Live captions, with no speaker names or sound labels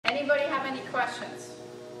Anybody have any questions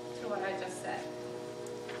to what I just said?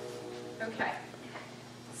 Okay.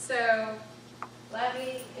 So,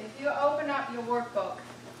 if you open up your workbook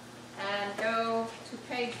and go to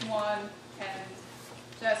page 1 and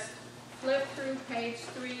just flip through page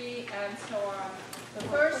 3 and so on. The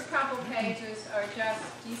first couple pages are just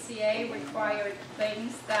DCA required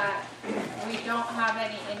things that we don't have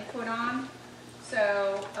any input on.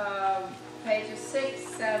 So pages 6,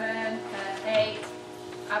 7, and 8,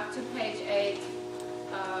 up to page 8,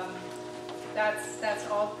 that's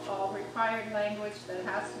all required language that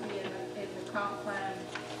has to be in the comp plan,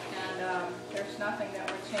 and there's nothing that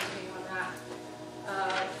we're changing on that.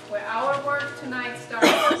 Where our work tonight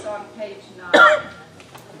starts is on page 9.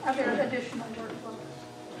 Are there additional workbooks?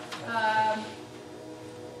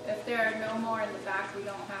 If there are no more in the back, we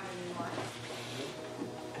don't have any more.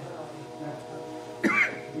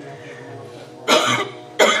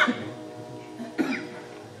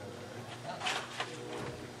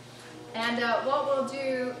 And what we'll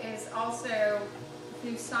do is also, if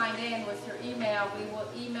you sign in with your email, we will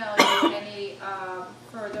email you any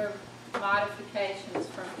further modifications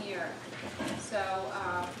from here. So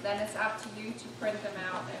then it's up to you to print them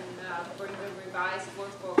out and bring the revised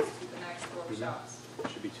workbooks to the next workshops.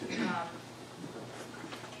 Should be 2.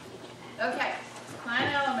 Okay,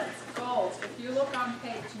 plan elements, goals. If you look on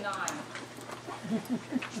page 9,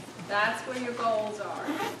 that's where your goals are.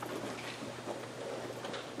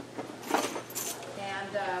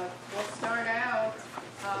 And we'll start out,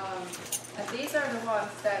 and these are the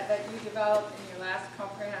ones that you developed in your last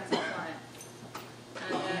comprehensive plan.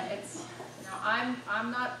 And it's, you know,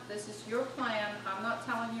 I'm not, this is your plan, I'm not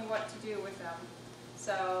telling you what to do with them.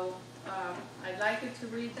 So I'd like you to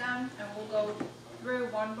read them, and we'll go through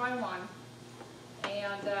one by one.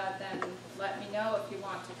 And then let me know if you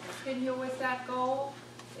want to continue with that goal,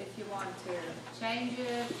 if you want to change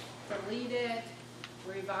it, delete it,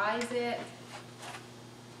 revise it.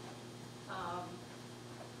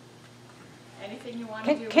 Anything you want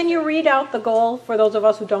to do. Can you read out the goal for those of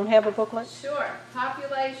us who don't have a booklet? Sure.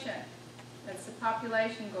 Population. That's the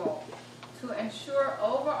population goal. To ensure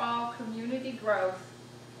overall community growth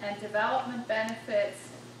and development benefits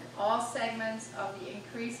all segments of the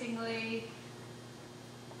increasingly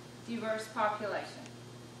diverse population.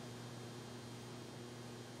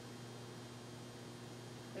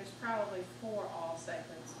 There's probably 4 all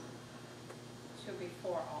segments. Should be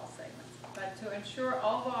 4 all segments. But to ensure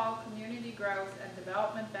overall community growth and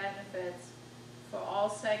development benefits for all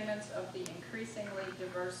segments of the increasingly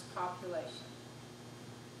diverse population.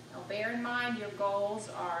 Now bear in mind your goals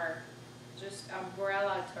are just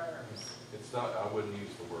umbrella terms. It's not, I wouldn't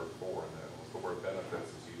use the word for in that. The word benefits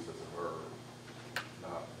is used as a verb,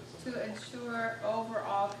 not as a... To ensure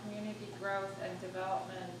overall community growth and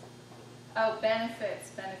development. Oh,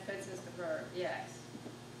 benefits. Benefits is the verb, yes.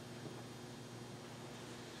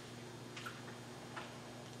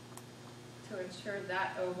 To ensure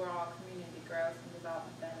that overall community growth and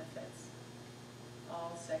development benefits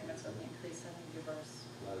all segments of the increasingly diverse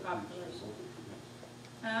population.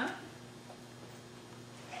 Huh?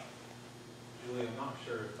 Julie, I'm not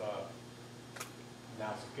sure if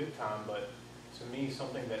now's a good time, but to me,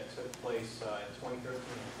 something that took place in 2013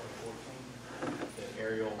 and 2014 that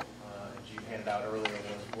Ariel, as you handed out earlier,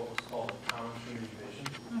 was what was called a common community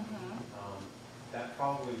vision. That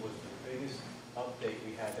probably was the biggest update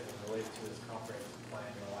we had that was related to this comprehensive plan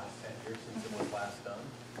in the last 10 years since it was last done.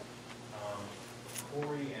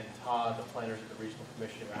 Corey and Todd, the planners at the Regional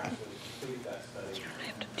Commission who actually completed that study,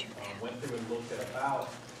 went through and looked at about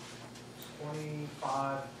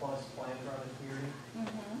 25 plus plans around the community,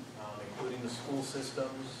 including the school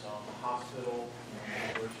systems, the hospital,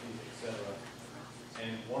 universities, etc.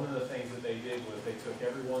 And one of the things that they did was they took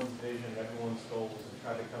everyone's vision, everyone's goals, and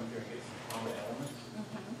tried to come here and get some common elements.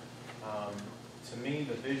 To me,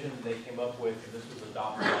 the vision they came up with, and this was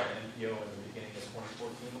adopted by the NPO in the beginning of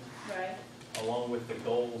 2014, Right. along with the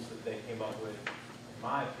goals that they came up with, in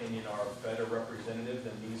my opinion, are better representative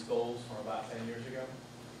than these goals from about 10 years ago.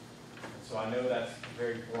 And so I know that's a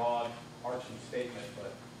very broad, arching statement,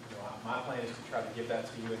 but you know, my plan is to try to give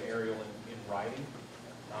that to you and Ariel in writing,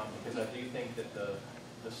 because I do think that the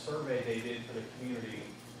survey they did for the community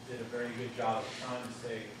did a very good job of trying to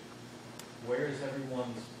say, where is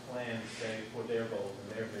everyone's plan, say, for their goals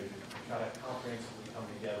and their vision, to try to comprehensively come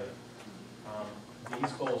together.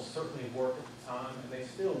 These goals certainly worked at the time, and they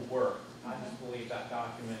still work. I just believe that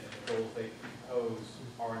document and the goals they propose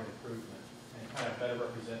are an improvement and kind of better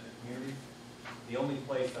represent the community. The only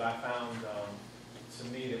place that I found, to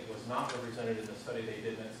me, that was not represented in the study they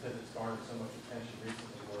did, and it's because it's garnered so much attention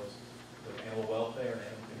recently, was with animal welfare and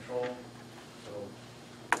animal control. So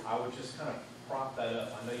I would just kind of prop that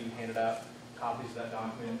up. I know you handed out copies of that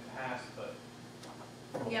document in the past, but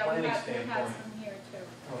from a Yeah, planning we have standpoint, some here too.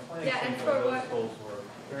 from a planning Yeah, and standpoint, for those what- goals were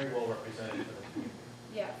very well represented for the community.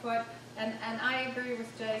 Yeah, but, and I agree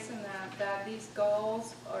with Jason that these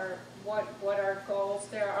goals are, what are goals?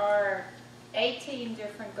 There are 18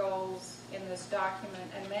 different goals in this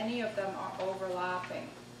document, and many of them are overlapping.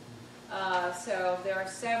 So there are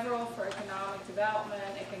several for economic development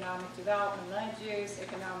land use,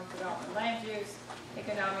 economic development land use,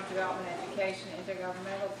 economic development education,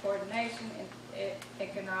 intergovernmental coordination,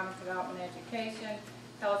 economic development education,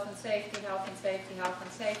 health and safety, health and safety, health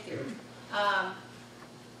and safety.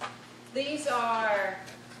 These are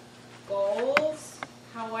goals,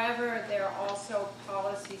 however, they're also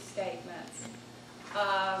policy statements.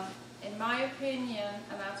 In my opinion,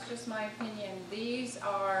 and that's just my opinion, these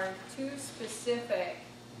are too specific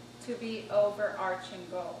to be overarching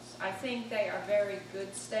goals. I think they are very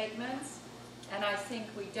good statements, and I think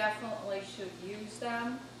we definitely should use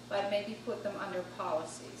them, but maybe put them under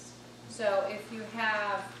policies. So if you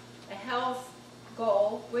have a health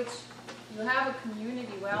goal, which you have a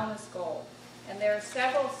community wellness goal, and there are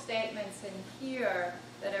several statements in here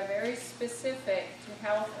that are very specific to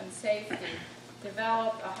health and safety.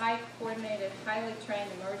 Develop a high coordinated, highly trained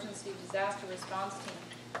emergency disaster response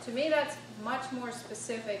team. To me, that's much more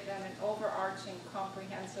specific than an overarching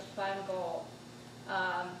comprehensive plan goal.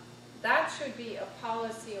 That should be a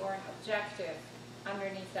policy or an objective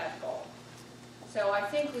underneath that goal. So I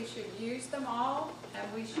think we should use them all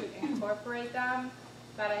and we should incorporate them,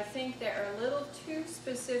 but I think they're a little too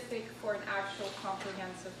specific for an actual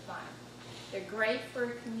comprehensive plan. They're great for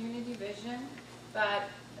a community vision, but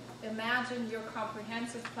imagine your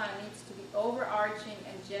comprehensive plan needs to be overarching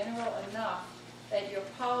and general enough that your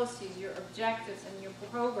policies, your objectives, and your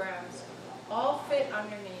programs all fit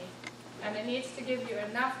underneath, and it needs to give you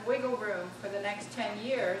enough wiggle room for the next 10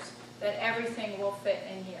 years that everything will fit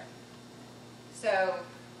in here. So,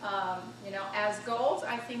 as goals,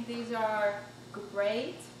 I think these are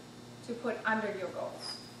great to put under your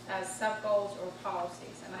goals as sub-goals or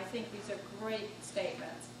policies, and I think these are great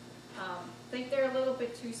statements. I think they're a little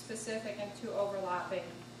bit too specific and too overlapping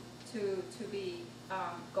to be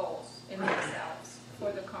goals in themselves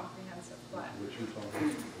for the comprehensive plan. What you're talking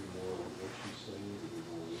about, more of what she's saying,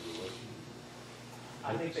 more of what she.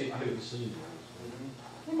 I think they I do. haven't seen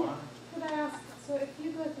those. Could I ask, so if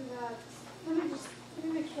you go to that, let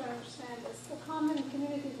me make sure I understand this. The common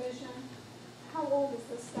community vision, how old is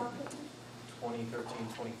this document? 2013,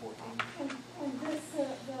 2014. And this,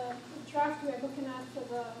 the draft we're looking at for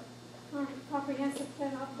the comprehensive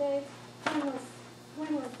plan update,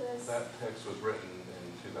 when was this? That text was written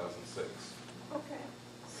in 2006. Okay,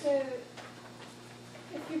 so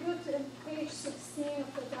if you go to page 16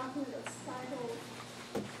 of the document that's titled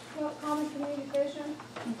Common Community Vision,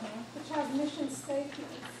 which has mission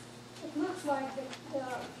statements, it looks like the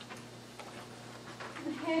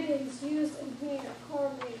headings used in here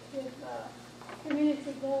correlate with the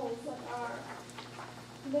community goals that are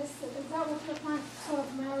listed. Is that what you're trying to sort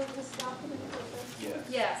of marry this document with this?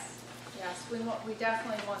 Yes. Yes, we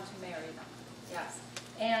definitely want to marry them, yes.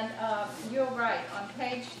 And you're right, on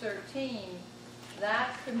page 13,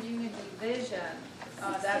 that community vision,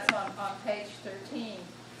 that's on page 13,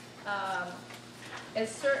 is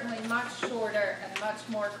certainly much shorter and much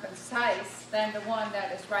more concise than the one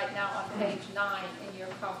that is right now on page 9 in your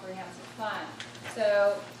comprehensive plan.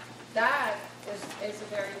 So that is a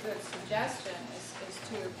very good suggestion, is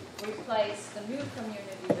to replace the new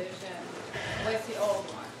community vision with the old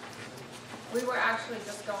one. We were actually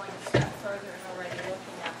just going a step further and already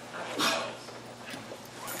looking at the goals.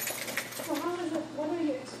 So how is it, what are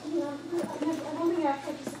you, I don't think I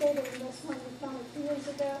participated in this one, we've done it 2 years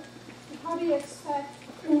ago. How do you expect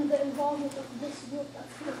the involvement of this group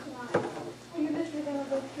that's here tonight? Are you literally going to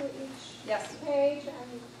go through each Yes. page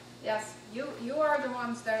and? Yes, you are the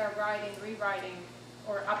ones that are writing, rewriting,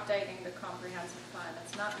 or updating the comprehensive plan.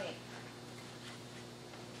 It's not me.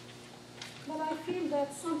 But I feel that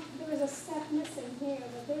there is a step missing here,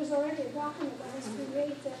 that there is already a document that was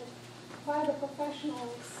created by the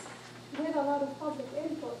professionals with a lot of public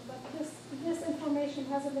input, but this information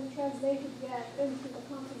hasn't been translated yet into the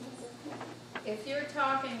comprehensive plan. If you're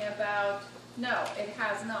talking about, no, it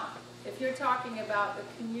has not. If you're talking about the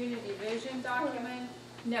community vision document,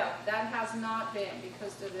 no, that has not been,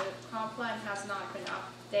 because the comp plan has not been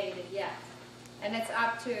updated yet. And it's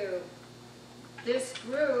up to this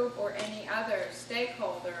group or any other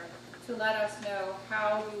stakeholder to let us know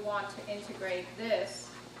how we want to integrate this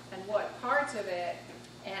and what parts of it,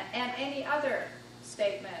 and any other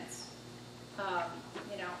statements,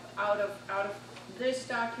 out of this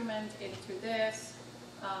document into this.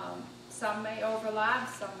 Some may overlap,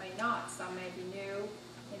 some may not, some may be new,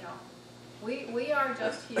 you know. We are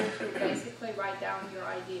just here to basically write down your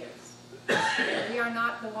ideas. We are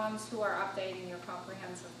not the ones who are updating your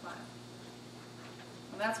comprehensive plan.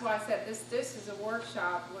 And that's why I said this is a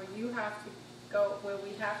workshop where you have to go, where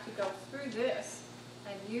we have to go through this,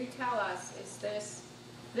 and you tell us, is this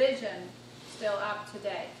vision still up to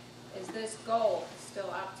date? Is this goal still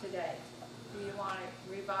up to date? Do you want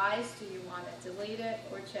it revised? Do you want it deleted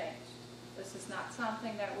or changed? This is not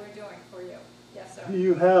something that we're doing for you. Yes, sir. Do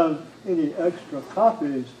you have any extra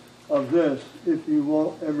copies of this if you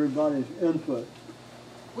want everybody's input?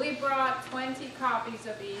 We brought 20 copies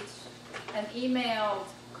of each and emailed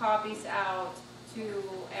copies out to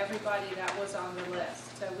everybody that was on the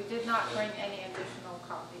list. So we did not bring any additional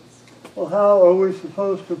copies. Well, how are we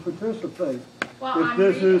supposed to participate? Well, I'm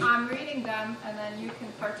reading them, and then you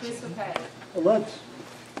can participate. Well,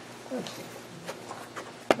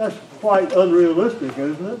 that's quite unrealistic,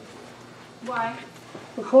 isn't it? Why?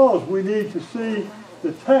 Because we need to see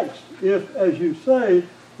the text. If, as you say,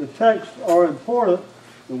 the texts are important,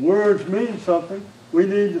 the words mean something, we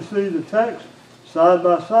need to see the text side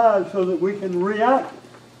by side so that we can react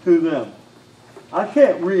to them. I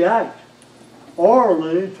can't react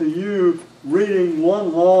orally to you reading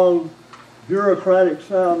one long bureaucratic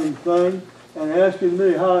sounding thing and asking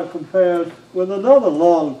me how it compares with another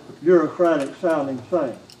long bureaucratic sounding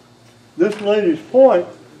thing. This lady's point,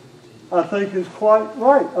 I think, is quite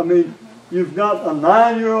right. I mean, you've got a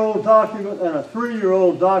 9-year-old document and a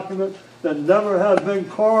 3-year-old document that never have been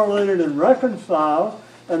correlated and reconciled,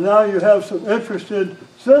 and now you have some interested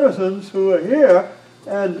citizens who are here,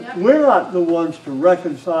 and we're not the ones to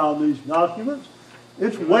reconcile these documents.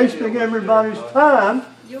 It's wasting everybody's time.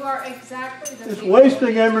 You are exactly the It's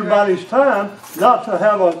wasting everybody's time not to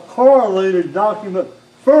have a correlated document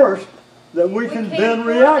first that we can then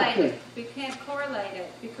react to. We can't correlate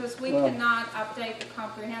it because we cannot update the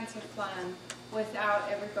comprehensive plan without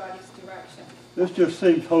everybody's direction. This just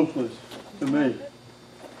seems hopeless to me.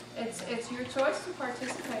 It's your choice to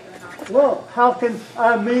participate or not. Well, how can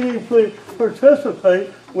I meaningfully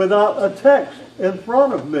participate without a text in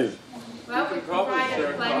front of me? Well, we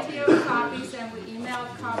provided plenty of copies and we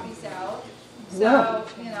emailed copies out. So,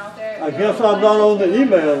 you know, I guess I'm not on the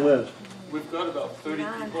email list. We've got about 30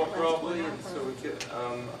 people probably, and so we could,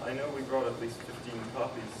 I know we brought at least 15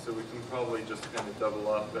 copies, so we can probably just kind of double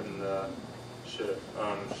up and share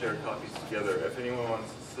copies together. If anyone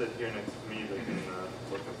wants to sit here next to me, they can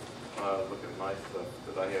look at my stuff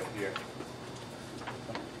that I have here.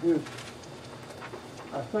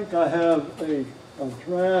 I think I have a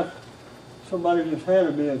draft. Somebody just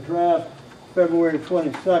handed me a draft, February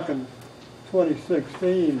 22nd,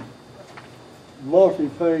 2016,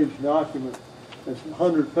 multi-page document. It's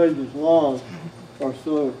 100 pages long, or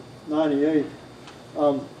so, 98.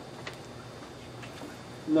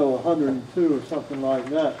 No, 102 or something like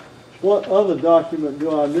that. What other document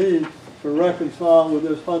do I need to reconcile with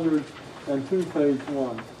this 102-page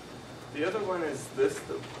one? The other one is this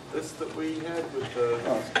that we had with the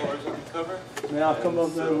scars on the cover. May I come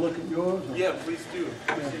up there and look at yours? Yeah, please do.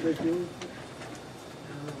 May I take yours?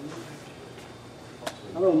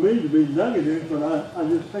 I don't mean to be negative, but I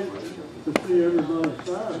just think to see everybody's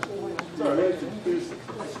side. Sorry.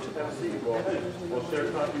 Have a seat. We'll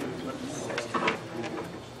share copies as much as possible.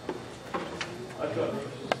 I've got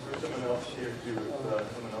for someone else here too, if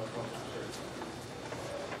someone else wants to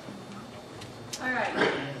share. All right.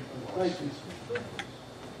 Thank you.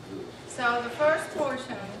 So the first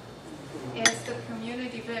portion is the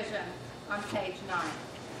community vision on page 9.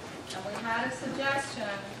 And we had a suggestion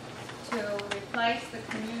to replace the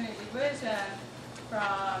community vision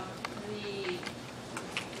from the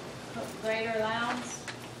Greater Lowndes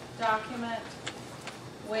document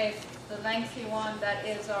with the lengthy one that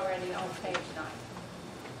is already on page 9.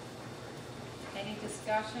 Any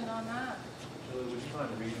discussion on that? Julie, would you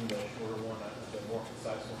mind reading the shorter one, the more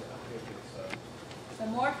concise one? The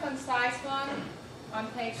more concise one on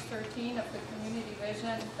page 13 of the community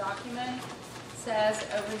vision document says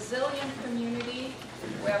a resilient community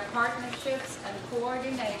where partnerships and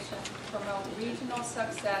coordination promote regional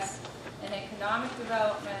success in economic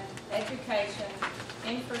development, education,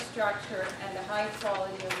 infrastructure, and a high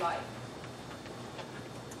quality of life.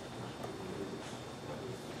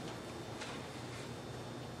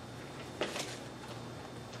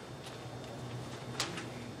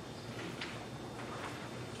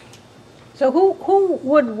 So who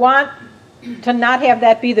would want to not have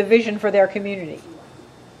that be the vision for their community?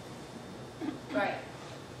 Right.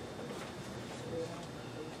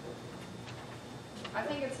 I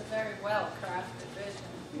think it's a very well crafted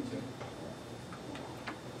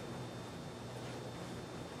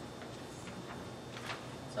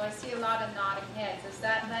So I see a lot of nodding heads. Is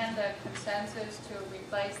that then the consensus to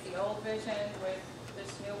replace the old vision with this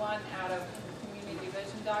new one out of the community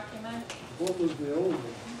vision document? What was the old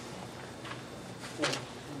one? For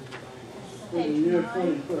the Page year 9.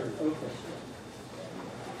 2030, okay.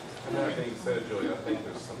 And that being said, Julie, I think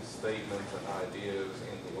there's some statements and ideas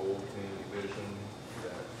in the old community vision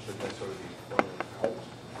that should necessarily be thrown out,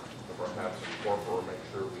 but perhaps incorporate or make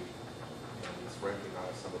sure we at least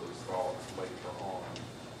recognize some of those thoughts later on,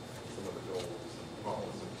 some of the goals and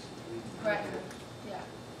policies. Right. Yeah.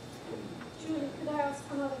 Julie, could I ask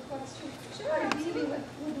another question? Sure, Ideally,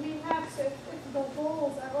 would we have to, if the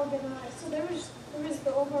goals are organized, so there is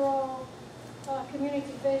the overall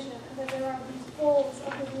community vision, and then there are these goals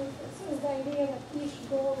underneath it. So is the idea that each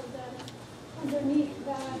goal then underneath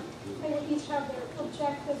that, they will each have their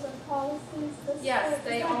objectives and policies? Yes,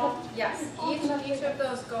 they all, yes. ultimately Each of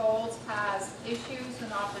those goals has issues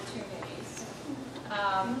and opportunities.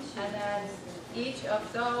 And then each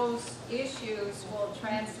of those issues will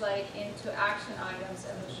translate into action items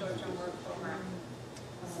in the short-term work program.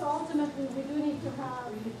 So ultimately, we do need to have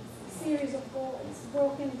a series of goals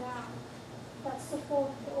broken down that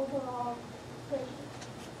support the overall vision.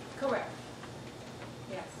 Correct.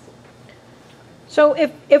 Yes. So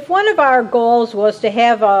if one of our goals was to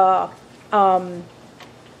have a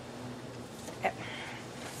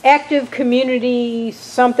active community,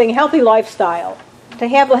 something, healthy lifestyle, to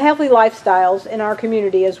have healthy lifestyles in our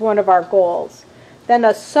community as one of our goals, then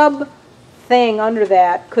a sub thing under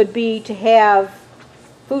that could be to have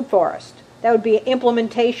food forest. That would be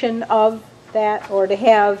implementation of that, or to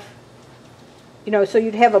have, you know, so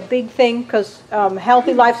you'd have a big thing, because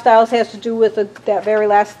healthy lifestyles has to do with that very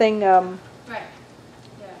last thing. Right.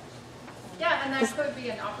 Yeah. Yeah, and that could be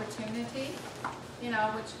an opportunity, you know,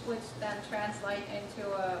 which then translate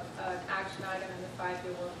into an action item in the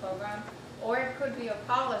 5-year work program. Or it could be a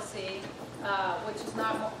policy, which is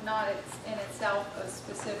not in itself a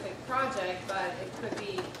specific project, but it could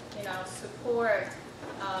be, you know, support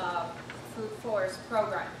food forest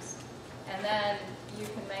programs. And then you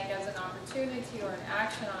can make as an opportunity or an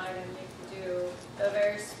action item, you could do a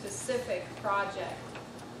very specific project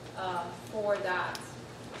for that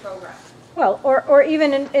program. Well, or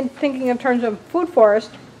even in thinking in terms of food forest,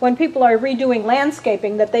 when people are redoing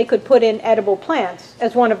landscaping, that they could put in edible plants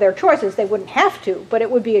as one of their choices. They wouldn't have to, but it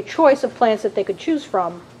would be a choice of plants that they could choose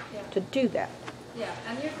from to do that. Yeah,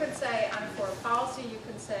 and you could say, for a policy, you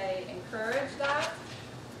could say encourage that,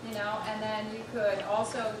 you know, and then you could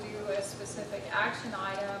also do a specific action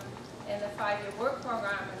item in the 5-year work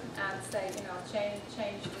program and say, you know,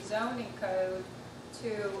 change the zoning code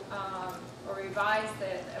to, or revise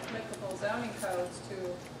the applicable zoning codes to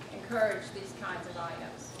encourage these kinds of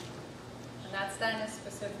items. And that's then a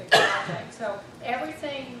specific project. So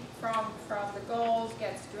everything from the goals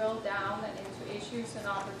gets drilled down and into issues and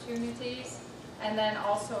opportunities, and then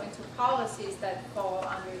also into policies that fall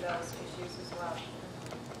under those issues as well.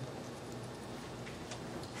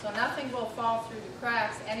 So nothing will fall through the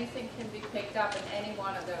cracks. Anything can be picked up in any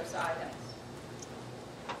one of those items.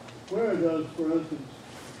 Where does, for instance,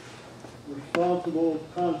 responsible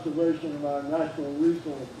conservation of our natural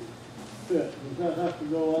resources fit? Does that have to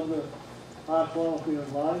go under high quality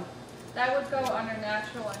of life? That would go under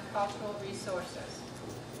natural and cultural resources.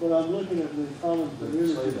 But I'm looking at the common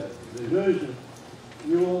community vision.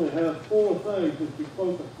 You only have 4 things that you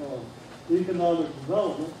focus on: economic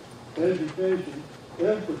development, education,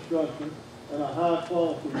 infrastructure, and a high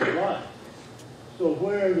quality of life. So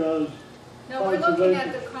where does No, we're looking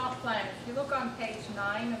at the comp plan. If you look on page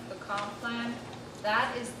 9 of the comp plan,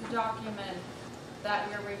 that is the document that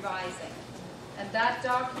we're revising. And that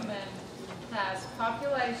document has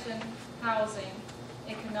population, housing,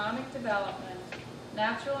 economic development,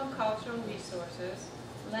 natural and cultural resources,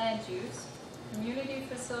 land use, community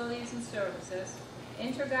facilities and services,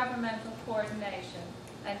 intergovernmental coordination,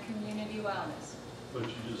 and community wellness. But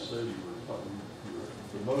you just said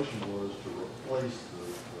the motion was to replace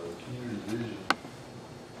the community vision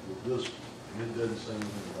with this one, and it doesn't say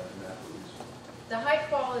anything about natural resources. The high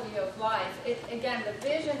quality of life, again, the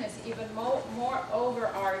vision is even more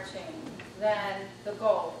overarching than the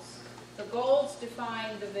goals. The goals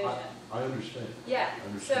define the vision. I understand. Yeah, I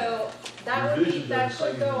understand. so that The would vision that doesn't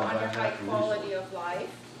say could go anything under about high natural quality of life.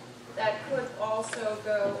 That could also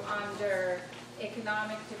go under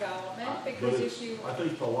economic development, But because if you, I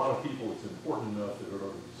think for a lot of people, it's important enough that it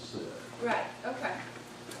ought to be said. right, okay.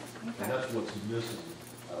 And Okay. that's what's missing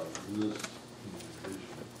out of this community vision.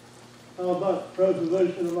 How about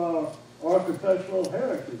preservation of our architectural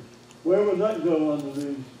heritage? Where would that go under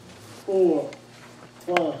these 4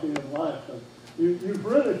 quality of life things? You've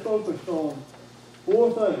really focused on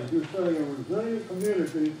 4 things. You're saying a resilient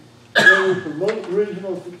community will promote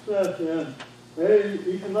regional success and A,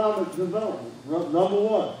 economic development. Number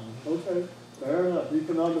 1. Okay, fair enough,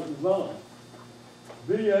 economic development.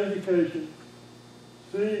 B, education.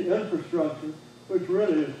 C, infrastructure, which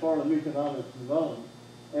really is part of economic development.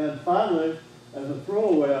 And finally, as a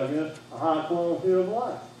throwaway, I guess, a high quality of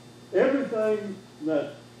life. Everything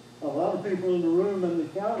that a lot of people in the room in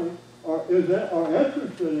the county are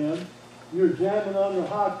interested in, you're jamming under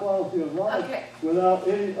high quality of life without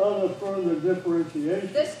any other further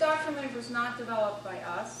differentiation. This document was not developed by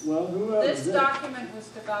us. Well, whoever This did. document was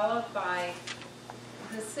developed by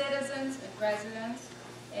the citizens and residents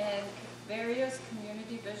in various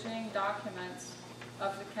community visioning documents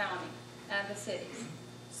of the county and the cities.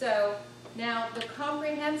 So now the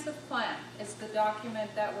comprehensive plan is the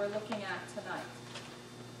document that we're looking at tonight.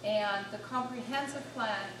 And the comprehensive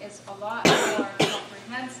plan is a lot more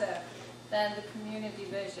comprehensive than the community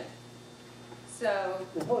vision. So,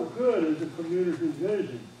 Well, what good is a community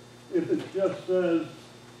vision if it just says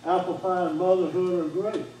apple pie and motherhood are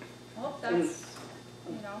great? well, that's,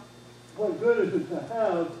 you know, What good is it to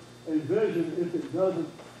have a vision if it doesn't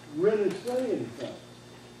really say anything?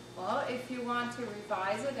 well, if you want to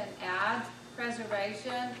revise it and add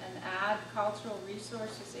preservation and add cultural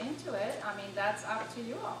resources into it, I mean, that's up to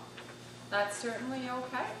you all. That's certainly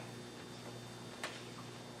okay.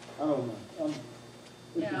 I don't know. You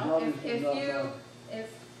This is know, obviously if not you, my- if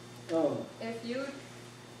I don't know. if you,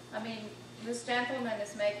 I mean, this gentleman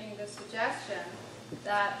is making the suggestion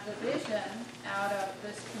that the vision out of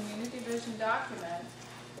this community vision document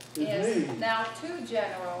is me. now too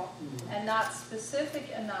general and not specific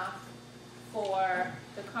enough for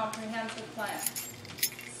the comprehensive plan.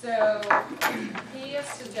 So he is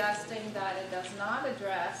suggesting that it does not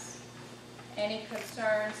address any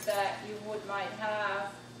concerns that you might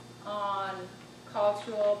have on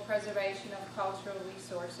cultural preservation of cultural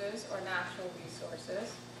resources or natural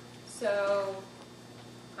resources. So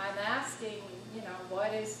I'm asking, you know,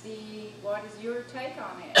 what is your take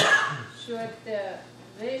on it? Should the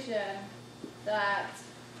vision that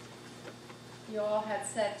you all had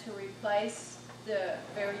said to replace the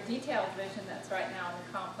very detailed vision that's right now in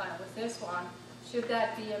the comp plan with this one, should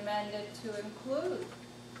that be amended to include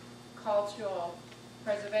cultural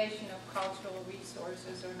preservation of cultural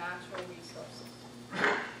resources or natural resources?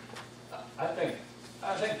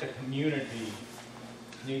 I think the community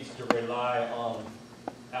needs to rely on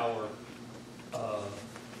our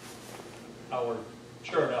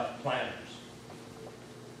sure enough planners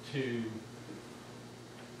to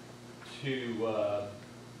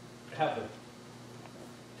have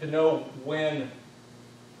to know when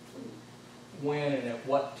and at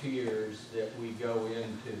what tiers that we go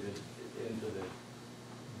into the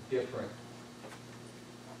different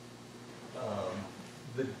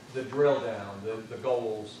the drill down, the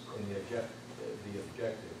goals and the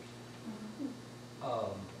objectives.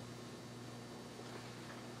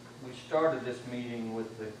 We started this meeting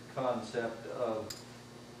with the concept of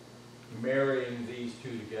marrying these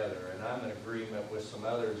two together, and I'm in agreement with some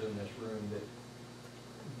others in this room that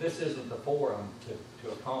this isn't the forum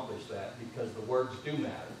to accomplish that, because the words do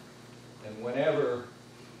matter. And whenever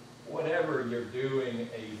you're doing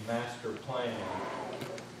a master plan,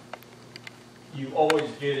 you always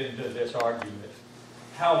get into this argument.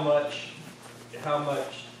 How much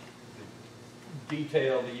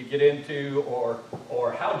detail do you get into, or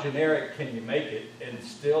how generic can you make it and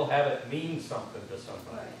still have it mean something to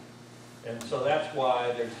somebody? Right. And so that's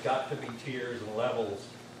why there's got to be tiers and levels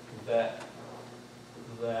that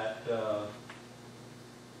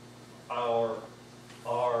are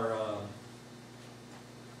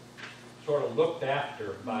sort of looked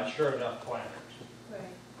after by sure enough planners. Right,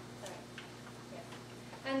 right, yeah.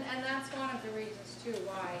 And that's one of the reasons too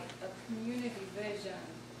why a community vision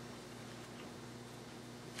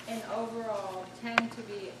in overall tend to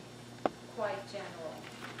be quite general,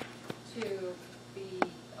 to be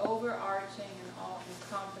overarching and all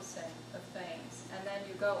encompassing of things. And then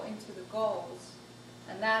you go into the goals,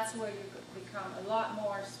 and that's where you become a lot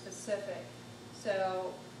more specific.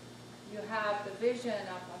 So you have the vision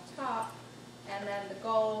up on top, and then the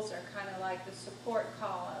goals are kind of like the support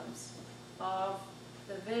columns of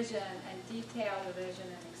the vision, and detail the vision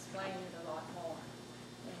and explain it a lot more.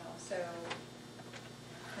 You know, so,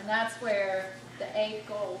 and that's where the 8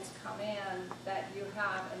 goals come in that you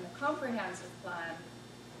have in the comprehensive plan.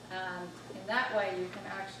 And in that way, you can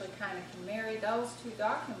actually kind of marry those 2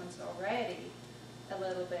 documents already a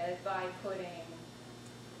little bit by putting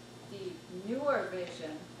the newer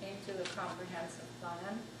vision into the comprehensive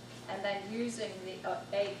plan, and then using the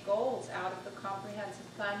 8 goals out of the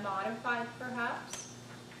comprehensive plan, modified perhaps,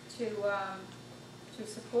 to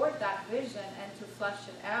support that vision and to flesh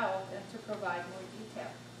it out and to provide more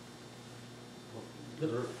detail.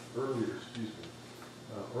 Earlier, excuse me,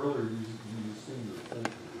 earlier you seemed to think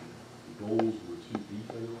that the goals were too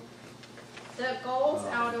detailed. The goals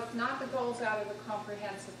out of, not the goals out of the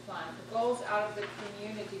comprehensive plan, the goals out of the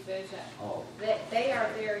community vision. Oh. They are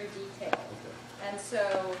very detailed. Okay. And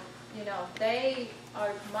so, you know, they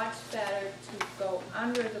are much better to go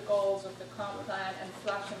under the goals of the comp plan and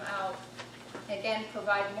flush them out. Again,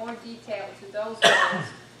 provide more detail to those goals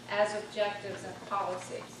as objectives and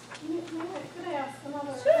policies. Could I ask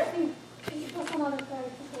another? Sure. I think just another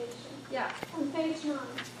clarification. Yeah. On page 9,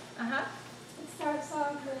 Uh-huh. it starts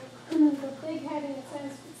out with the big heading. It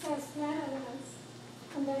says plan elements,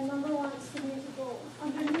 and then number 1 is community goals.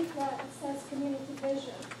 Underneath that, it says community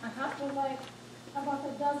vision. Uh-huh. With like about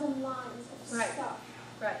a dozen lines of Right. stuff.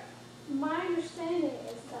 Right. My understanding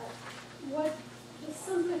is that what the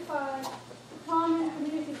simplified common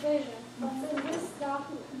community vision that's in this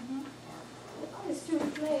document is to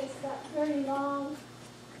replace that very long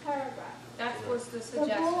paragraph. That was the The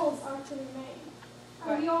suggestion. goals are to remain.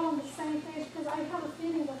 Are we all on the same page? Because I have a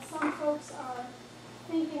feeling that some folks are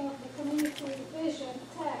thinking of the community vision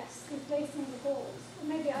text replacing the goals. Or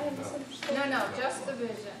maybe I am misunderstanding. No, just the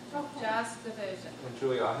vision. Okay. Just the vision. And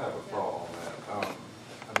Julia, I have a thought on that.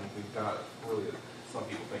 I mean, we've got really, some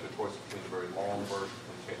people think a choice between the very long version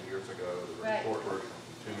from 10 years ago, the very Right. short version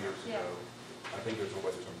from 2 years Yeah. ago. I think there's a way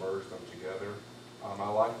to merge them together. I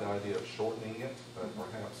like the idea of shortening it, but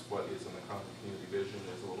perhaps what is in the common community vision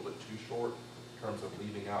is a little bit too short in terms of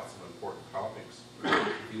leaving out some important topics.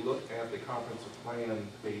 If you look at the comprehensive plan,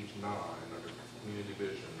 page 9, under community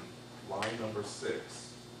vision, line number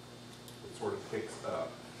 6, it sort of picks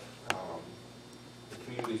up. The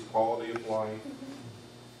community's quality of life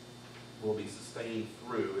will be sustained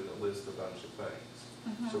through in the list of bunch of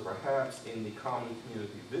things. So perhaps in the common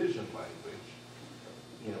community vision language,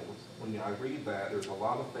 you know, when I read that, there's a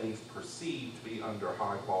lot of things perceived to be under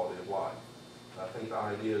high quality of life. And I think the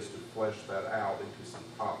idea is to flesh that out into some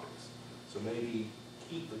topics. So maybe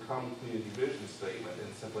keep the common community vision statement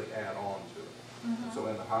and simply add on to it. So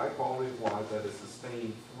in the high quality of life that is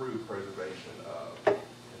sustained through preservation of,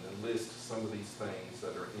 and then list some of these things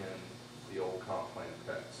that are in the old comp plan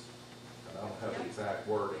text. And I don't have the exact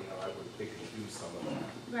wording, and I would pick and choose some of them.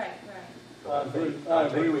 Right. But I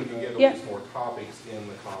think we can get at least more topics in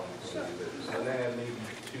the common community vision. And then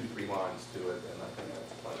maybe 2-3 lines to it, and I think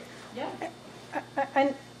that's plenty. Yeah.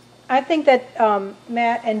 And I think that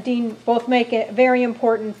Matt and Dean both make a very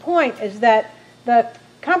important point, is that the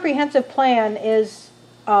comprehensive plan is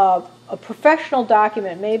a professional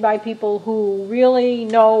document made by people who really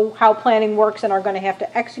know how planning works and are going to have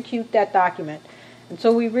to execute that document. And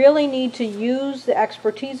so we really need to use the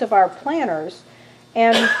expertise of our planners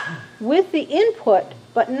and with the input,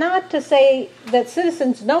 but not to say that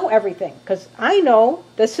citizens know everything, because I know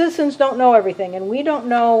that citizens don't know everything, and we don't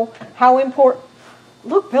know how important.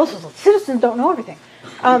 Look, Bill says citizens don't know everything.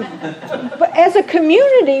 But as a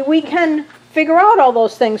community, we can figure out all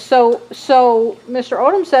those things. So Mr.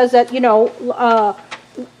 Odom says that, you know,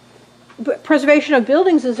 preservation of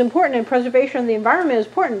buildings is important, and preservation of the environment is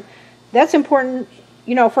important. That's important,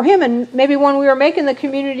 you know, for him. And maybe when we were making the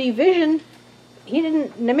community vision, he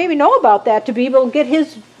didn't maybe know about that to be able to get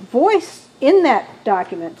his voice in that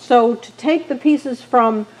document. So to take the pieces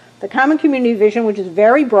from the common community vision, which is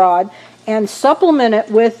very broad, and supplement it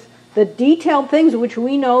with the detailed things which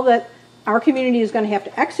we know that our community is going to have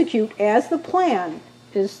to execute as the plan,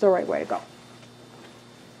 is the right way to go.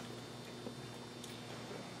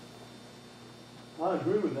 I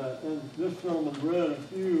agree with that, and this gentleman read a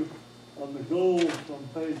few of the goals from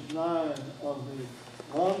page 9 of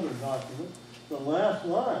the Lowndes document. The last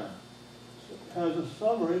line has a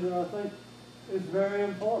summary that I think is very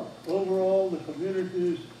important. Overall, the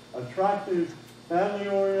community's attractive,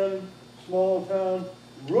 family-oriented, small-town,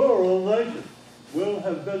 rural nation will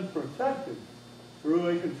have been protected through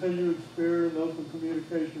a continued spirit of open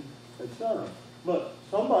communication, etc. But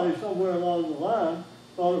somebody somewhere along the line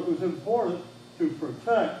thought it was important to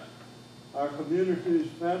protect our community's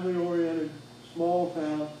family-oriented,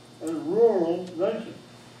 small-town, and rural nation.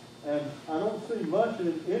 And I don't see much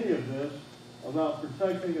in any of this about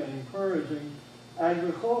protecting and encouraging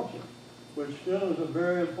agriculture, which still is a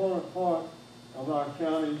very important part of our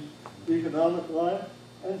county's economic life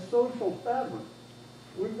and social fabric.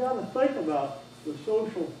 We've got to think about the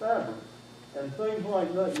social fabric, and things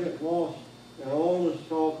like that get lost in all this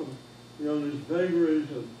talk of, you know, these vagaries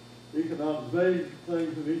of economic, vague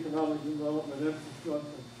things of economic development, infrastructure,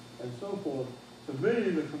 and so forth. To me,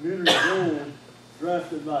 the community goals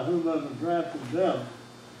drafted by whomever drafted them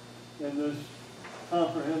in this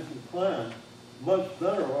comprehensive plan much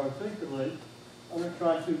better articulate an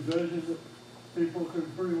attractive vision that people can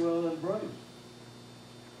pretty well embrace.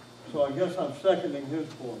 So I guess I'm seconding his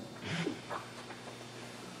point.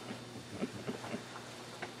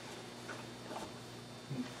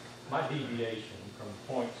 My deviation from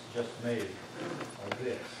the points just made are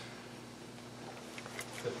this: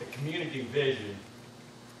 that the community vision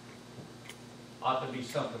ought to be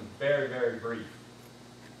something very, very brief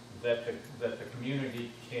that the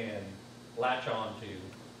community can latch on to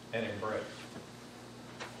and embrace.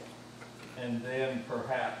 And then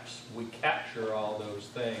perhaps we capture all those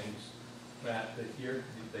things that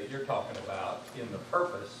you're talking about in the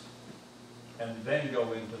purpose and then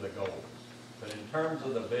go into the goals. But in terms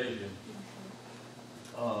of the vision,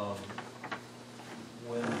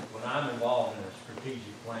 when I'm involved in a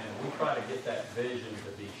strategic plan, we try to get that vision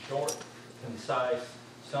to be short, concise,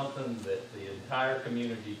 something that the entire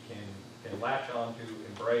community can latch on to,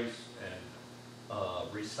 embrace,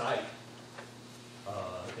 and recite.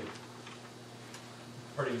 It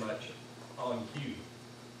pretty much on cue.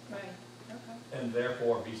 Right, okay. And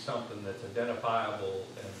therefore be something that's identifiable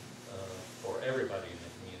and for everybody in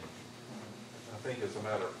the community. I think as a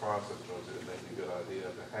matter of process, Joyce, it may be a good idea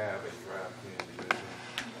to have a draft community vision.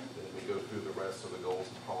 Then we go through the rest of the goals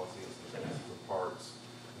and policies and pieces and parts.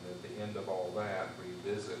 And at the end of all that,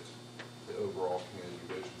 revisit the overall community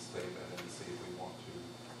vision statement and see if we want to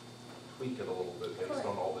tweak it a little bit based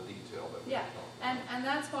on all the detail that we've Yeah, talked about. and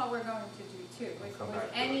that's what we're going to do too. With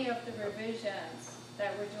any of the revisions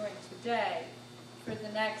that we're doing today, for the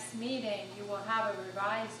next meeting, you will have a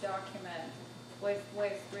revised document with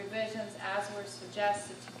revisions as were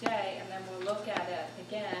suggested today, and then we'll look at it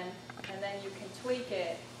again, and then you can tweak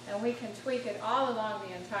it, and we can tweak it all along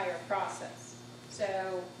the entire process.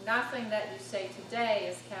 So nothing that you say today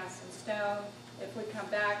is cast in stone. If we come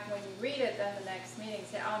back, when you read it, then the next meeting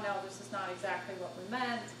say, oh no, this is not exactly what we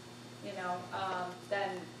meant, you know,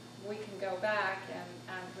 then we can go back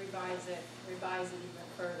and revise it even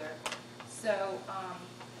further. So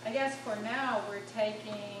I guess for now, we're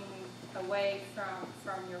taking away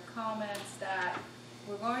from your comments that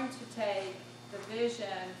we're going to take the vision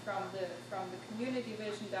from the community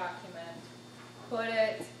vision document,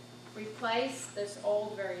 replace this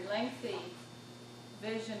old, very lengthy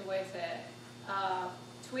vision with it,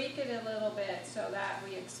 tweak it a little bit so that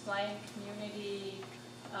we explain community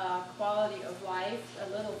quality of life a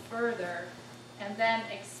little further, and then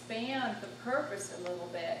expand the purpose a little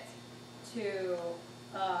bit to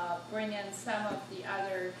bring in some of the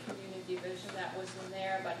other community vision that was in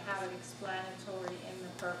there, but have it explanatory in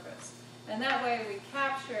the purpose. And that way we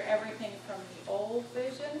capture everything from the old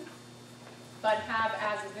vision, but have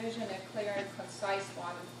as a vision a clear and concise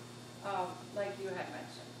one, like you had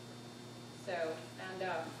mentioned. So,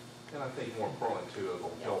 And I think more importantly too, it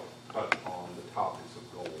will help touch on the topics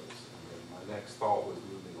of goals. And then my next thought was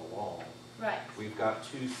moving along. right. We've got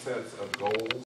two sets of goals